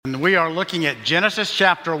We are looking at Genesis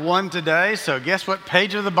chapter 1 today. So guess what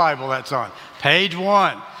page of the Bible that's on? Page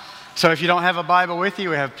 1. So if you don't have a Bible with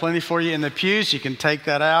you, we have plenty for you in the pews. You can take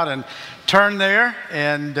that out and turn there.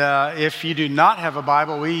 And if you do not have a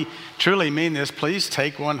Bible, we truly mean this. Please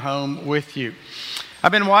take one home with you.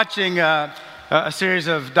 I've been watching a series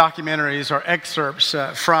of documentaries or excerpts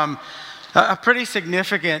from a pretty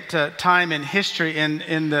significant time in history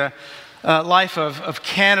in the life of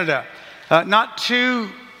Canada. Not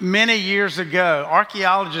too many years ago,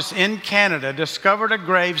 archaeologists in Canada discovered a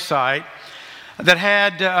gravesite that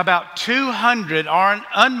had about 200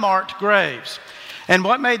 unmarked graves. And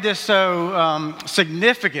what made this so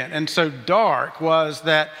significant and so dark was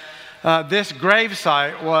that this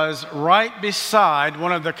gravesite was right beside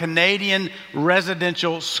one of the Canadian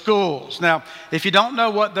residential schools. Now, if you don't know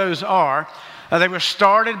what those are, they were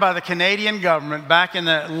started by the Canadian government back in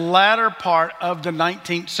the latter part of the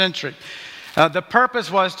 19th century. The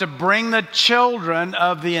purpose was to bring the children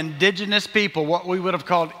of the indigenous people, what we would have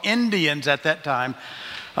called Indians at that time,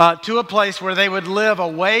 to a place where they would live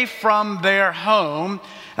away from their home,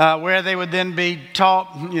 where they would then be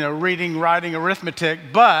taught, reading, writing, arithmetic.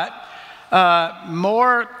 But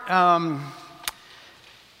more,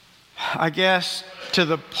 I guess, to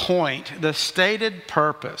the point, the stated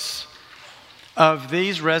purpose of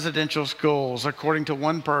these residential schools, according to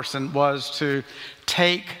one person, was to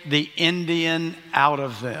take the Indian out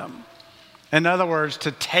of them. In other words,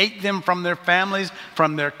 to take them from their families,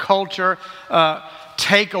 from their culture,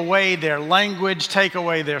 take away their language, take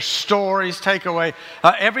away their stories, take away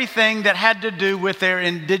everything that had to do with their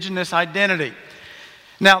indigenous identity.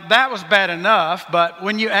 Now, that was bad enough, but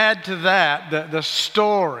when you add to that the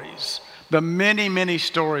stories, the many, many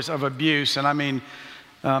stories of abuse, and I mean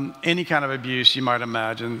any kind of abuse you might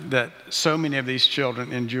imagine that so many of these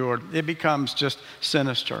children endured, it becomes just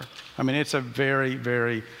sinister. I mean, it's a very,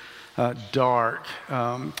 very dark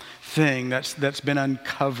thing that's been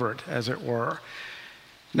uncovered, as it were.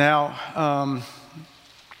 Now,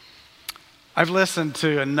 I've listened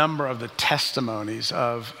to a number of the testimonies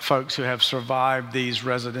of folks who have survived these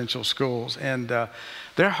residential schools, and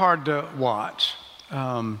they're hard to watch.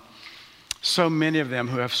 So many of them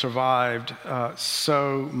who have survived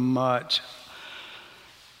so much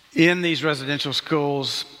in these residential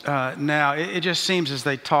schools now, it just seems as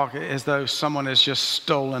they talk as though someone has just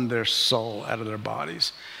stolen their soul out of their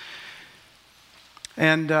bodies.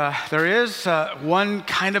 And there is one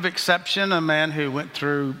kind of exception, a man who went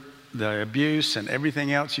through the abuse and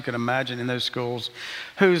everything else you can imagine in those schools,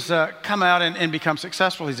 who's come out and become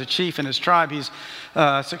successful. He's a chief in his tribe. He's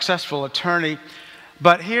a successful attorney.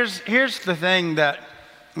 But here's the thing that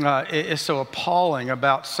is so appalling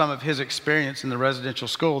about some of his experience in the residential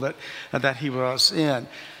school that he was in.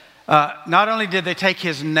 Not only did they take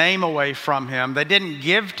his name away from him, they didn't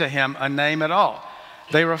give to him a name at all.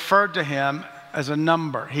 They referred to him as a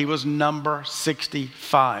number. He was number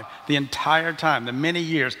 65. The entire time, the many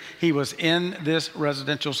years he was in this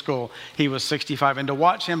residential school, he was 65. And to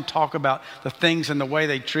watch him talk about the things and the way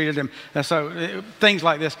they treated him, things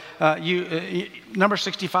like this, number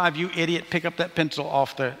 65, you idiot, pick up that pencil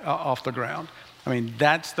off the ground. I mean,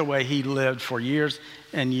 that's the way he lived for years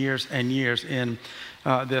and years and years in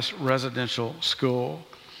this residential school.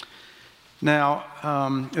 Now,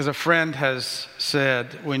 as a friend has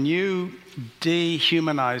said, when you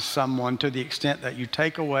dehumanize someone to the extent that you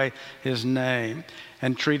take away his name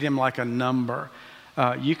and treat him like a number,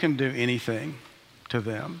 you can do anything to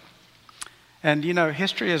them. And,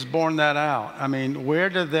 history has borne that out. I mean, where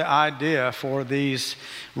did the idea for these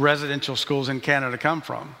residential schools in Canada come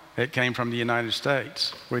from? It came from the United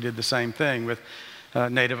States. We did the same thing with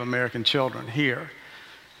Native American children here.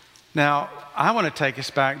 Now, I want to take us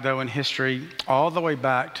back, though, in history, all the way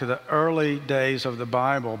back to the early days of the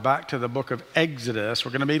Bible, back to the book of Exodus.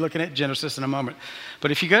 We're going to be looking at Genesis in a moment.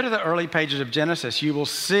 But if you go to the early pages of Genesis, you will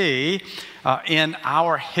see in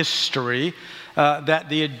our history that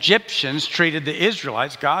the Egyptians treated the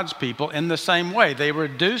Israelites, God's people, in the same way. They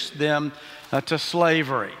reduced them to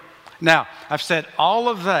slavery. Now, I've said all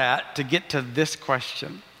of that to get to this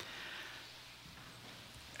question.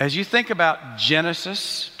 As you think about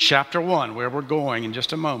Genesis chapter 1, where we're going in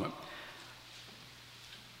just a moment,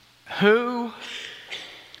 who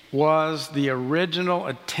was the original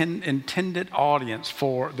intended audience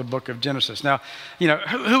for the book of Genesis? Now,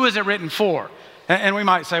 who was it written for? And we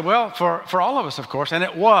might say, well, for all of us, of course, and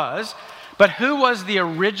it was. But who was the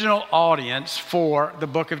original audience for the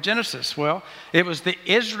book of Genesis? Well, it was the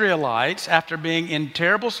Israelites after being in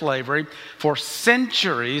terrible slavery for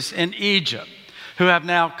centuries in Egypt, who have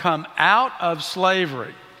now come out of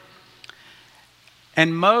slavery.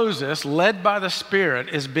 And Moses, led by the Spirit,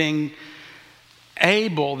 is being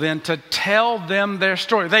able then to tell them their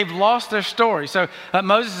story. They've lost their story. So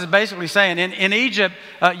Moses is basically saying, in Egypt,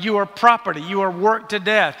 you were property. You were worked to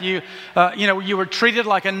death. You were treated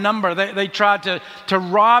like a number. They tried to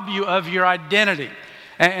rob you of your identity.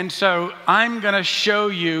 And so I'm going to show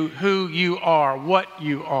you who you are, what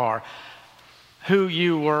you are, who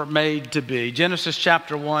you were made to be. Genesis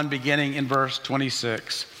chapter 1, beginning in verse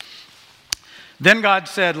 26. Then God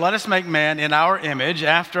said, let us make man in our image,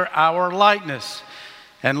 after our likeness,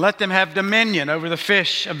 and let them have dominion over the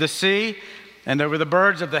fish of the sea, and over the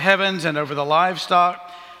birds of the heavens, and over the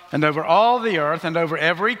livestock, and over all the earth, and over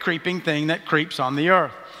every creeping thing that creeps on the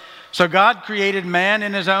earth. So God created man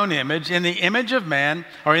in his own image. In the image of man,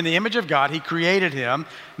 or in the image of God, he created him.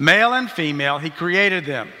 Male and female, he created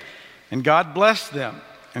them. And God blessed them.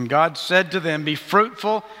 And God said to them, be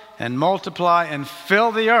fruitful and multiply and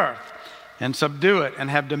fill the earth and subdue it and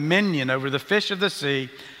have dominion over the fish of the sea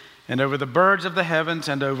and over the birds of the heavens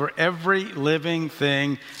and over every living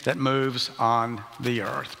thing that moves on the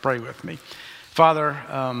earth. Pray with me.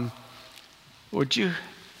 Father, would you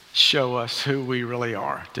show us who we really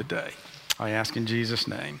are today? I ask in Jesus'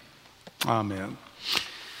 name. Amen.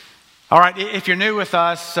 All right, if you're new with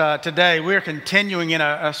us today, we're continuing in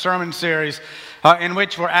a sermon series in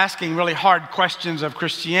which we're asking really hard questions of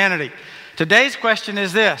Christianity. Today's question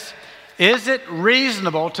is this: is it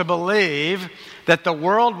reasonable to believe that the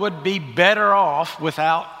world would be better off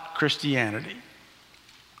without Christianity?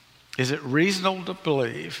 Is it reasonable to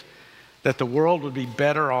believe that the world would be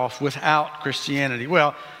better off without Christianity?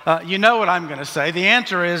 Well, you know what I'm going to say. The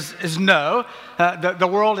answer is no. The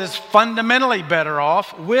world is fundamentally better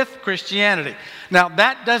off with Christianity. Now,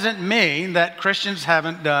 that doesn't mean that Christians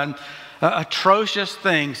haven't done atrocious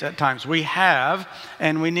things at times. We have,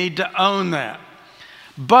 and we need to own that.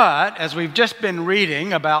 But as we've just been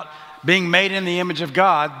reading about being made in the image of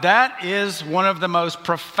God, that is one of the most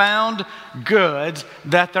profound goods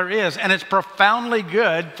that there is. And it's profoundly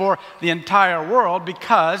good for the entire world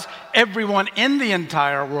because everyone in the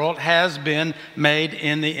entire world has been made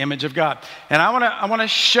in the image of God. And I want to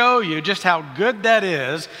show you just how good that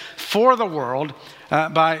is for the world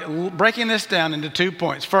by breaking this down into 2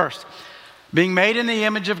 points. First, being made in the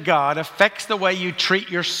image of God affects the way you treat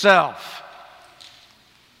yourself.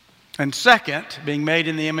 And second, being made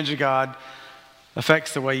in the image of God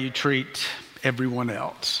affects the way you treat everyone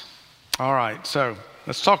else. All right, so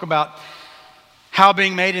let's talk about how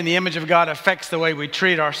being made in the image of God affects the way we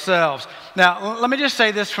treat ourselves. Now, let me just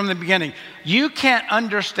say this from the beginning. You can't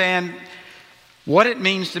understand what it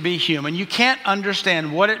means to be human. You can't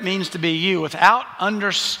understand what it means to be you without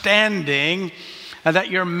understanding that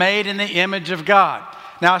you're made in the image of God.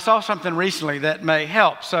 Now, I saw something recently that may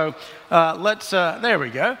help. So there we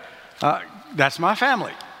go. That's my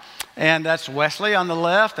family. And that's Wesley on the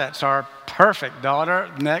left. That's our perfect daughter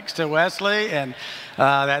next to Wesley. And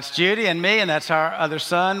that's Judy and me. And that's our other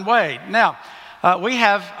son, Wade. Now, we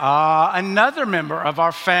have another member of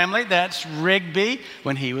our family. That's Rigby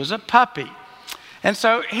when he was a puppy. And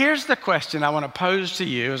so here's the question I want to pose to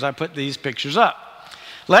you as I put these pictures up.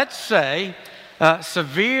 Let's say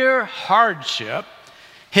severe hardship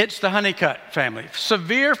hits the Honeycutt family.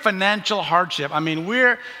 Severe financial hardship. I mean,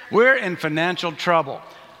 we're in financial trouble.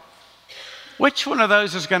 Which one of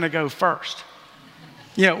those is going to go first?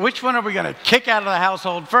 Which one are we going to kick out of the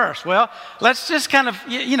household first? Well, let's just kind of,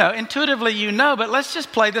 intuitively but let's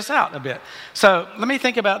just play this out a bit. So let me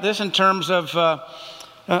think about this in terms of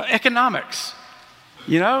economics.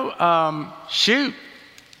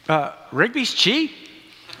 Rigby's cheap.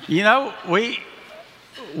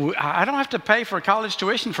 I don't have to pay for college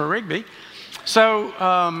tuition for Rigby. So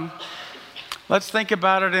let's think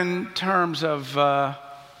about it in terms of,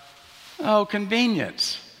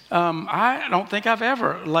 convenience. I don't think I've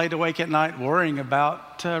ever laid awake at night worrying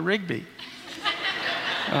about Rigby.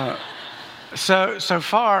 So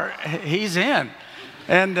far, he's in.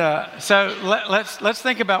 And so let's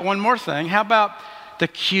think about one more thing. How about the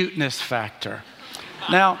cuteness factor?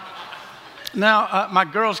 Now, my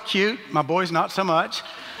girl's cute. My boy's not so much.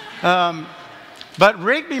 But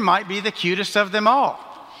Rigby might be the cutest of them all.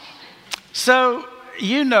 So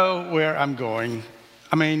you know where I'm going.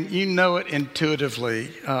 I mean, you know it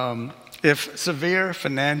intuitively. If severe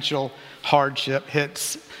financial hardship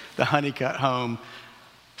hits the Honeycutt home,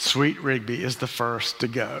 sweet Rigby is the first to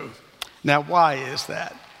go. Now, why is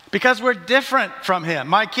that? Because we're different from him.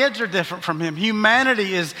 My kids are different from him.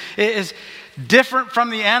 Humanity is different from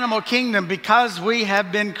the animal kingdom because we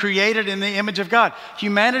have been created in the image of God.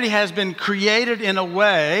 Humanity has been created in a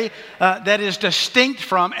way that is distinct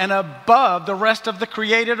from and above the rest of the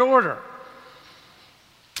created order.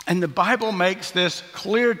 And the Bible makes this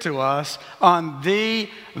clear to us on the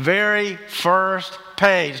very first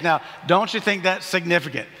page. Now, don't you think that's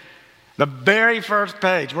significant? The very first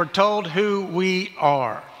page, we're told who we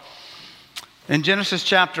are. In Genesis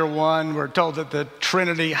chapter 1, we're told that the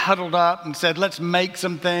Trinity huddled up and said, let's make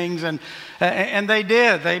some things. And they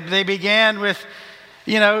did. They began with,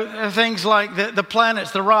 things like the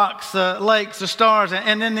planets, the rocks, the lakes, the stars,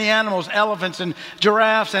 and then the animals, elephants and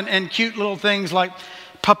giraffes and cute little things like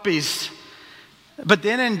puppies. But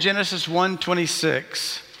then in Genesis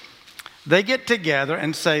 1:26, they get together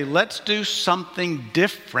and say, let's do something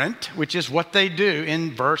different, which is what they do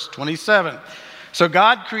in verse 27. So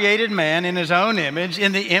God created man in his own image.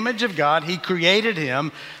 In the image of God, he created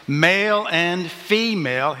him. Male and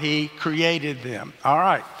female, he created them. All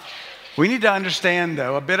right. We need to understand,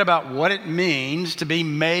 though, a bit about what it means to be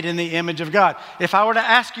made in the image of God. If I were to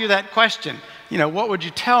ask you that question, what would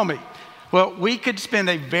you tell me? Well, we could spend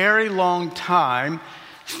a very long time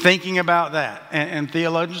thinking about that. And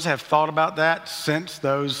theologians have thought about that since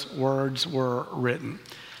those words were written.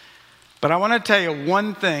 But I want to tell you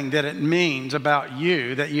one thing that it means about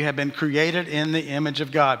you, that you have been created in the image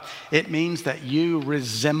of God. It means that you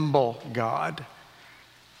resemble God.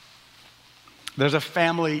 There's a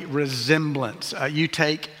family resemblance. You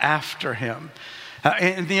take after him.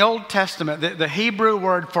 In the Old Testament, the Hebrew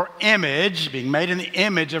word for image, being made in the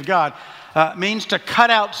image of God, means to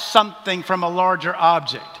cut out something from a larger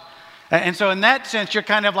object. And so in that sense, you're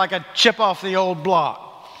kind of like a chip off the old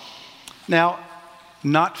block. Now,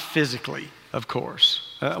 not physically, of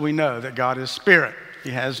course. We know that God is spirit.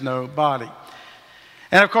 He has no body.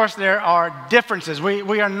 And of course, there are differences.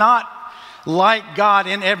 We are not like God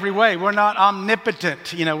in every way. We're not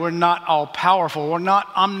omnipotent. We're not all powerful. We're not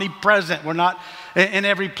omnipresent. We're not in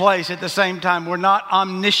every place at the same time. We're not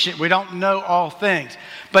omniscient. We don't know all things.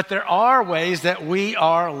 But there are ways that we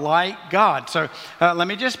are like God. So let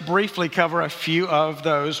me just briefly cover a few of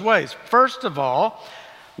those ways. First of all,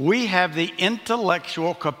 we have the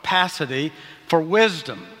intellectual capacity for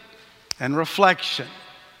wisdom and reflection.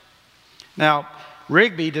 Now,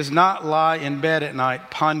 Rigby does not lie in bed at night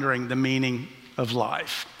pondering the meaning of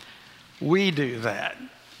life. We do that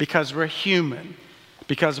because we're human,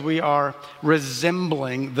 because we are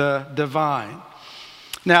resembling the divine.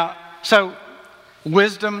 Now, so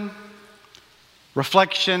wisdom,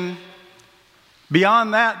 reflection.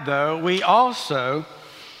 Beyond that, though, we also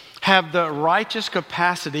have the righteous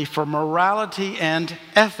capacity for morality and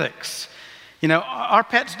ethics. Our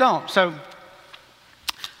pets don't. So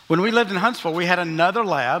when we lived in Huntsville, we had another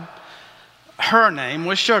lab. Her name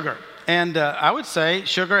was Sugar. And I would say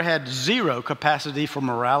Sugar had zero capacity for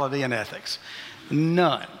morality and ethics.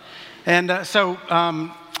 None. And so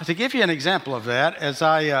to give you an example of that, as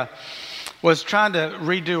I was trying to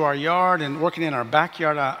redo our yard and working in our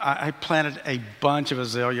backyard, I planted a bunch of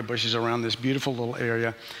azalea bushes around this beautiful little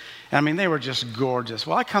area. I mean, they were just gorgeous.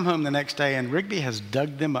 Well, I come home the next day and Rigby has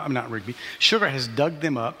dug them up. Sugar has dug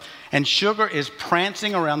them up. And Sugar is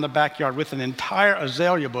prancing around the backyard with an entire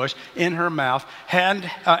azalea bush in her mouth, head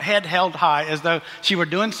held high as though she were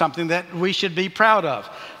doing something that we should be proud of.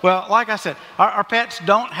 Well, like I said, our pets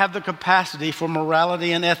don't have the capacity for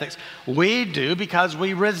morality and ethics. We do because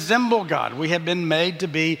we resemble God. We have been made to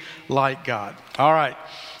be like God. All right.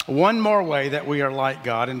 One more way that we are like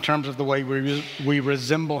God in terms of the way we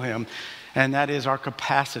resemble him, and that is our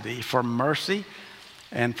capacity for mercy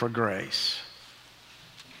and for grace.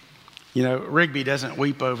 Rigby doesn't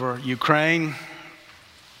weep over Ukraine.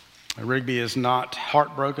 Rigby is not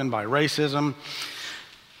heartbroken by racism.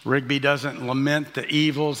 Rigby doesn't lament the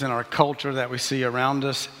evils in our culture that we see around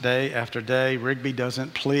us day after day. Rigby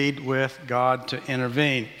doesn't plead with God to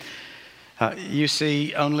intervene. You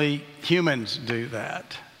see, only humans do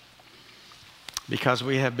that, because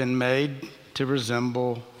we have been made to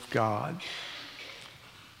resemble God.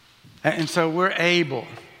 And so we're able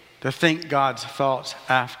to think God's thoughts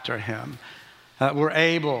after him. We're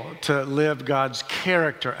able to live God's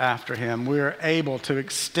character after him. We're able to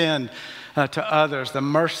extend to others the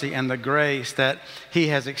mercy and the grace that he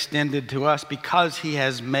has extended to us because he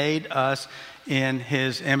has made us in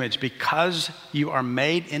his image. Because you are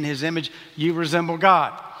made in his image, you resemble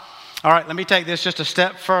God. All right, let me take this just a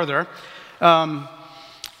step further.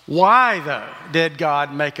 Why, though, did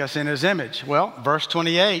God make us in his image? Well, verse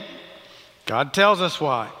 28, God tells us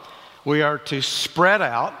why. We are to spread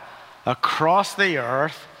out across the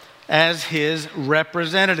earth as his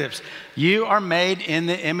representatives. You are made in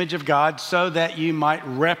the image of God so that you might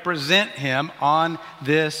represent him on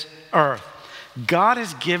this earth. God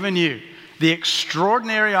has given you the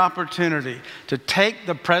extraordinary opportunity to take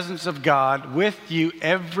the presence of God with you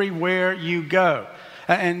everywhere you go.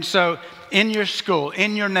 And so in your school,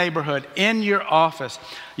 in your neighborhood, in your office,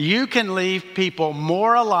 you can leave people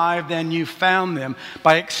more alive than you found them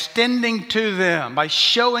by extending to them, by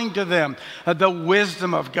showing to them the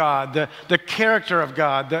wisdom of God, the character of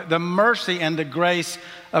God, the mercy and the grace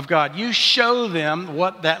of God. You show them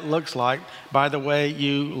what that looks like by the way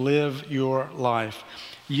you live your life.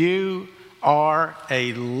 You are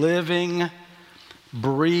a living,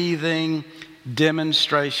 breathing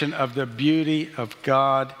demonstration of the beauty of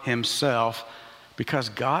God Himself, because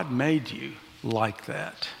God made you like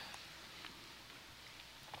that.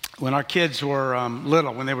 When our kids were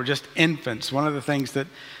little, when they were just infants, one of the things that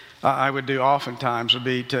I would do oftentimes would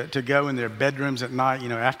be to go in their bedrooms at night,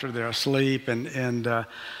 after they're asleep, and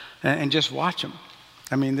just watch them.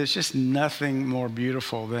 I mean, there's just nothing more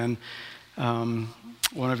beautiful than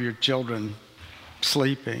one of your children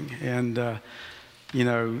sleeping, and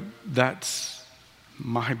that's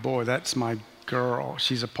my boy, that's my girl.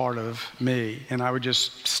 She's a part of me, and I would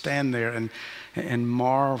just stand there and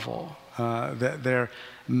marvel that they're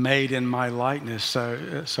made in my likeness, so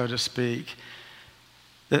to speak.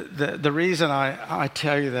 The reason I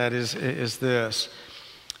tell you that is this: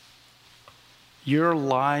 your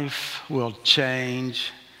life will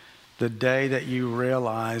change the day that you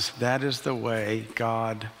realize that is the way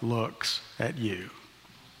God looks at you.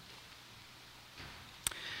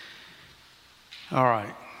 All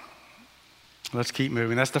right, let's keep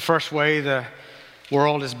moving. That's the first way the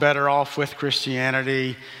world is better off with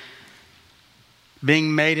Christianity.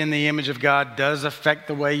 Being made in the image of God does affect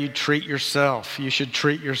the way you treat yourself. You should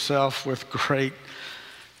treat yourself with great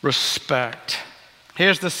respect.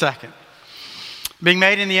 Here's the second. Being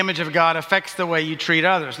made in the image of God affects the way you treat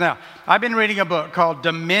others. Now, I've been reading a book called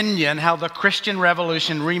Dominion: How the Christian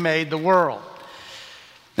Revolution Remade the World.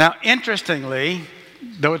 Now, interestingly,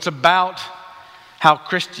 though it's about how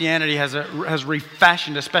Christianity has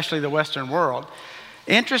refashioned, especially the Western world,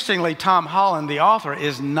 interestingly, Tom Holland, the author,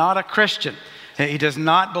 is not a Christian. He does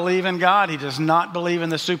not believe in God. He does not believe in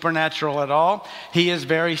the supernatural at all. He is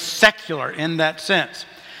very secular in that sense.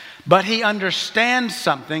 But he understands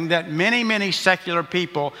something that many, many secular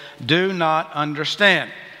people do not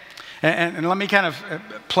understand. And let me kind of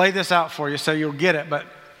play this out for you so you'll get it. But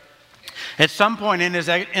at some point in his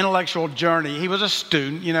intellectual journey, he was a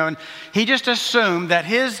student, and he just assumed that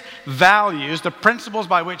his values, the principles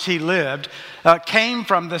by which he lived, came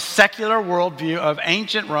from the secular worldview of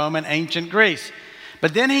ancient Rome and ancient Greece.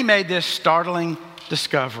 But then he made this startling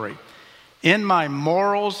discovery. In my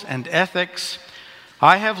morals and ethics,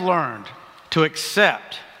 I have learned to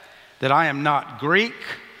accept that I am not Greek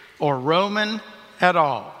or Roman at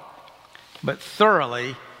all, but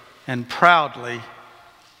thoroughly and proudly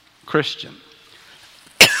Christian.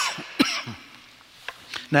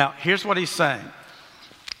 Now, here's what he's saying.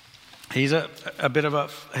 He's a bit of a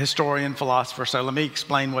historian, philosopher, so let me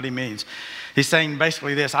explain what he means. He's saying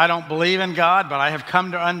basically this: I don't believe in God, but I have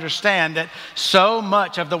come to understand that so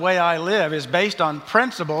much of the way I live is based on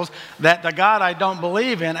principles that the God I don't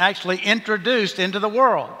believe in actually introduced into the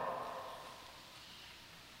world.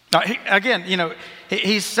 Now,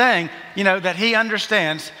 he's saying, that he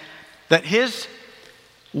understands that his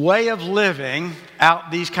way of living out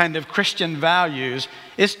these kind of Christian values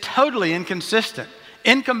is totally inconsistent,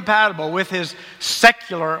 incompatible with his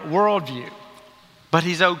secular worldview. But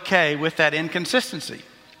he's okay with that inconsistency.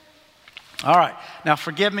 All right, now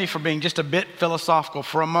forgive me for being just a bit philosophical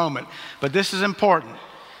for a moment, but this is important.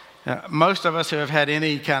 Most of us who have had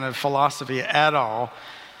any kind of philosophy at all,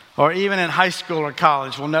 or even in high school or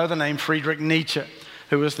college, will know the name Friedrich Nietzsche,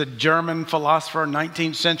 who was the German philosopher,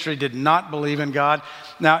 19th century, did not believe in God.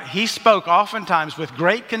 Now, he spoke oftentimes with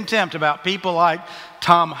great contempt about people like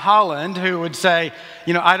Tom Holland, who would say,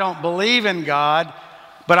 I don't believe in God,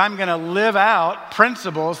 but I'm going to live out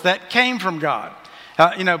principles that came from God.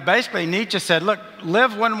 Basically Nietzsche said, look,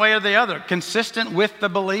 live one way or the other, consistent with the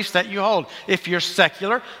beliefs that you hold. If you're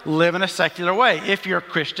secular, live in a secular way. If you're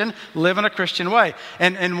Christian, live in a Christian way.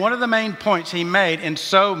 And one of the main points he made in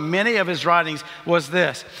so many of his writings was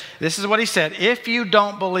this. This is what he said: if you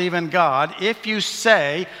don't believe in God, if you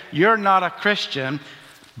say you're not a Christian,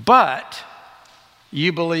 but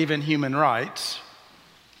you believe in human rights,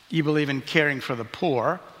 you believe in caring for the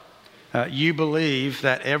poor, you believe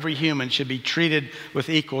that every human should be treated with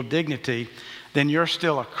equal dignity, then you're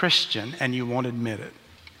still a Christian and you won't admit it.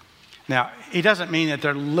 Now, he doesn't mean that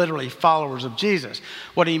they're literally followers of Jesus.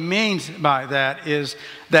 What he means by that is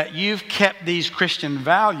that you've kept these Christian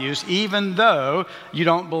values even though you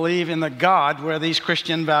don't believe in the God where these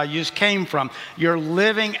Christian values came from. You're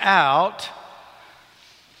living out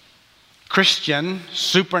Christian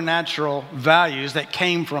supernatural values that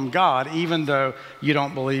came from God, even though you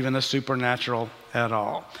don't believe in the supernatural at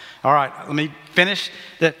all. All right, let me finish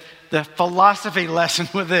the philosophy lesson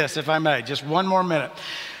with this, if I may. Just one more minute.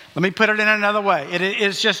 Let me put it in another way. It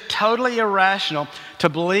is just totally irrational to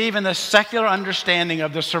believe in the secular understanding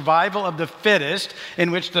of the survival of the fittest,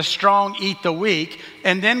 in which the strong eat the weak,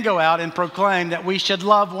 and then go out and proclaim that we should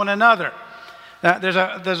love one another.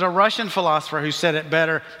 There's a Russian philosopher who said it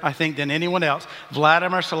better, I think, than anyone else,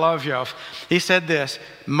 Vladimir Solovyov. He said this: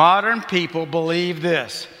 modern people believe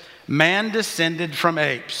this: man descended from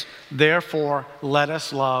apes, therefore let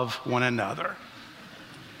us love one another.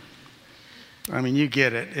 I mean, you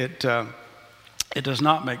get it. It does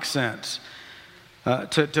not make sense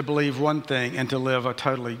to believe one thing and to live a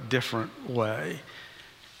totally different way.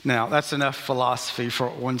 Now, that's enough philosophy for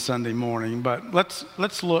one Sunday morning, but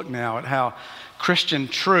let's look now at how Christian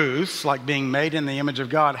truths, like being made in the image of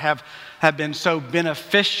God, have been so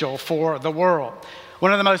beneficial for the world.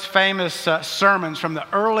 One of the most famous sermons from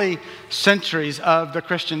the early centuries of the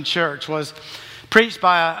Christian church was preached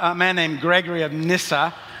by a man named Gregory of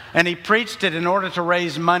Nyssa, and he preached it in order to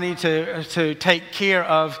raise money to take care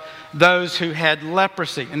of those who had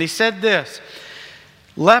leprosy. And he said this: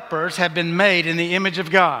 lepers have been made in the image of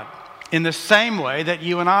God in the same way that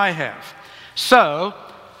you and I have. So,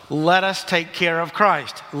 let us take care of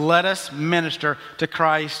Christ. Let us minister to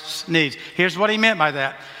Christ's needs. Here's what he meant by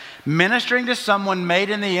that. Ministering to someone made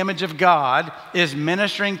in the image of God is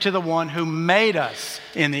ministering to the one who made us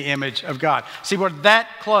in the image of God. See, we're that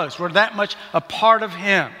close. We're that much a part of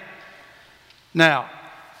him. Now,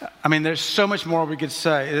 I mean, there's so much more we could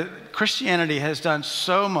say. Christianity has done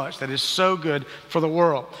so much that is so good for the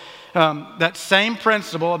world. That same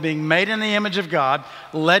principle of being made in the image of God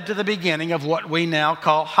led to the beginning of what we now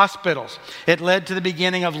call hospitals. It led to the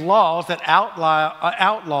beginning of laws that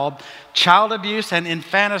outlawed child abuse and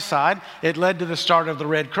infanticide. It led to the start of the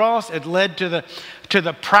Red Cross. It led to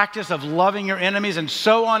the practice of loving your enemies, and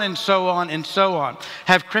so on and so on and so on.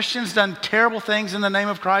 Have Christians done terrible things in the name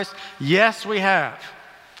of Christ? Yes, we have.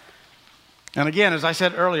 And again, as I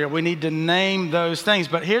said earlier, we need to name those things.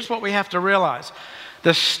 But here's what we have to realize.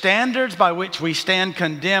 The standards by which we stand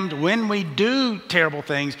condemned when we do terrible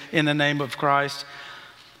things in the name of Christ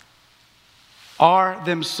are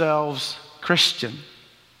themselves Christian.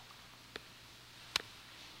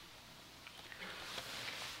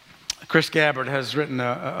 Chris Gabbard has written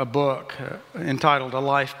a book entitled A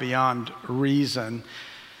Life Beyond Reason.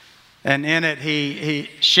 And in it, he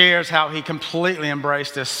shares how he completely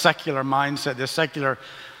embraced this secular mindset, this secular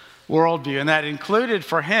worldview. And that included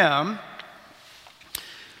for him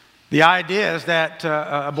the idea is that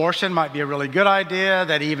abortion might be a really good idea,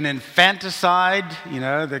 that even infanticide,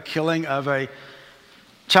 the killing of a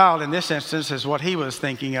child in this instance is what he was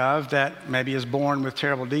thinking of, that maybe is born with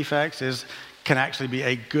terrible defects, can actually be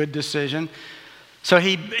a good decision. So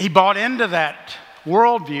he bought into that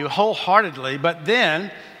worldview wholeheartedly, but then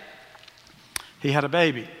he had a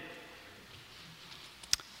baby.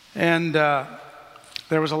 And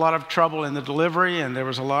there was a lot of trouble in the delivery, and there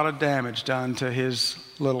was a lot of damage done to his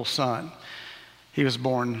little son. He was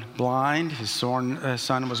born blind. His son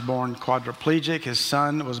was born quadriplegic. His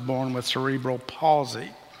son was born with cerebral palsy.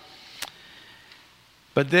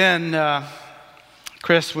 But then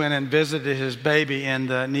Chris went and visited his baby in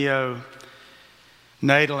the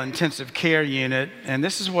neonatal intensive care unit, and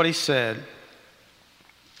this is what he said.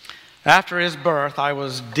 After his birth, I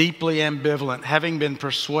was deeply ambivalent, having been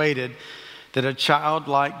persuaded that a child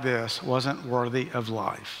like this wasn't worthy of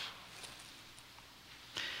life.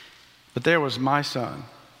 But there was my son,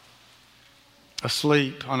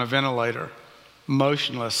 asleep on a ventilator,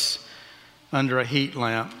 motionless under a heat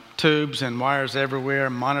lamp, tubes and wires everywhere,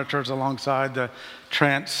 monitors alongside the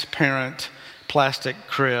transparent plastic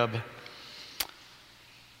crib.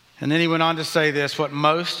 And then he went on to say this: what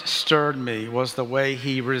most stirred me was the way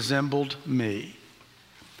he resembled me.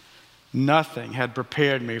 Nothing had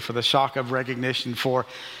prepared me for the shock of recognition, for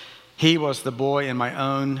he was the boy in my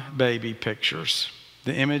own baby pictures,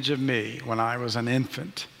 the image of me when I was an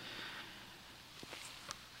infant.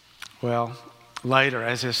 Well, later,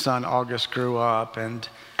 as his son August grew up and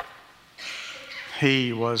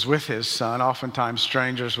he was with his son, oftentimes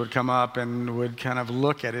strangers would come up and would kind of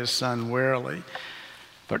look at his son warily.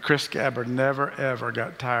 But Chris Gabbard never, ever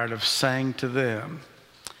got tired of saying to them,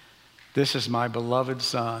 "This is my beloved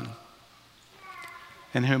son,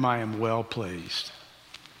 in whom I am well pleased."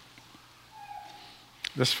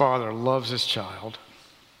 This father loves his child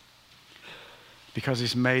because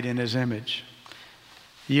he's made in his image.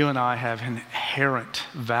 You and I have inherent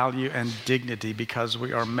value and dignity because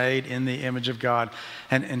we are made in the image of God.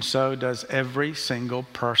 And so does every single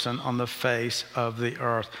person on the face of the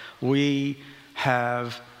earth. We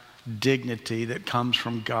have dignity that comes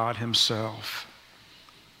from God himself.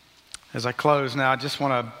 As I close now, I just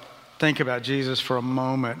want to think about Jesus for a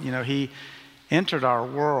moment. You know, he entered our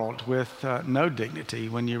world with no dignity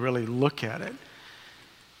when you really look at it.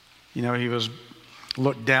 You know, he was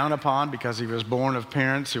looked down upon because he was born of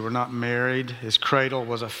parents who were not married. His cradle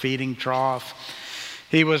was a feeding trough.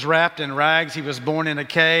 He was wrapped in rags. He was born in a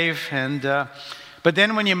cave. But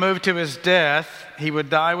then when you move to his death, he would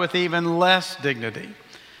die with even less dignity.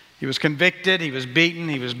 He was convicted. He was beaten.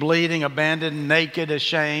 He was bleeding, abandoned, naked,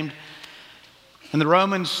 ashamed. And the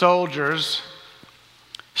Roman soldiers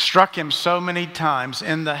struck him so many times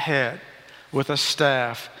in the head with a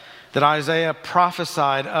staff that Isaiah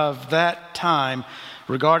prophesied of that time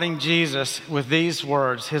regarding Jesus with these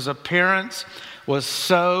words: his appearance was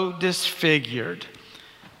so disfigured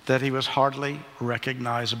that he was hardly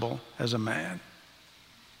recognizable as a man.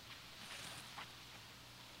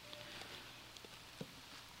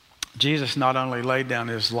 Jesus not only laid down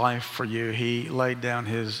his life for you, he laid down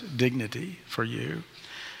his dignity for you.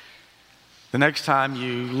 The next time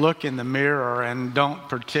you look in the mirror and don't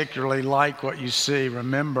particularly like what you see,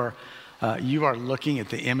 remember, you are looking at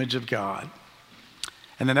the image of God.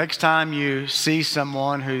 And the next time you see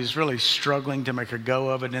someone who's really struggling to make a go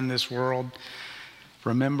of it in this world,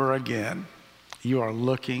 remember again, you are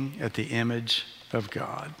looking at the image of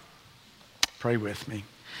God. Pray with me.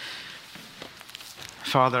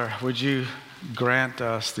 Father, would you grant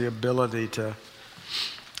us the ability to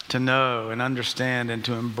know and understand and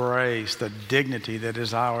to embrace the dignity that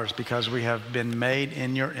is ours because we have been made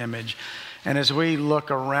in your image. And as we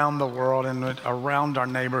look around the world and around our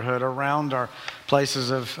neighborhood, around our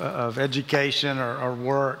places of education or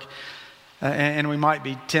work, and we might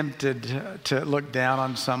be tempted to look down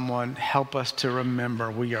on someone, help us to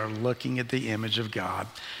remember we are looking at the image of God.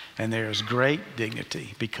 And there is great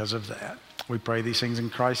dignity because of that. We pray these things in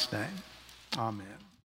Christ's name. Amen.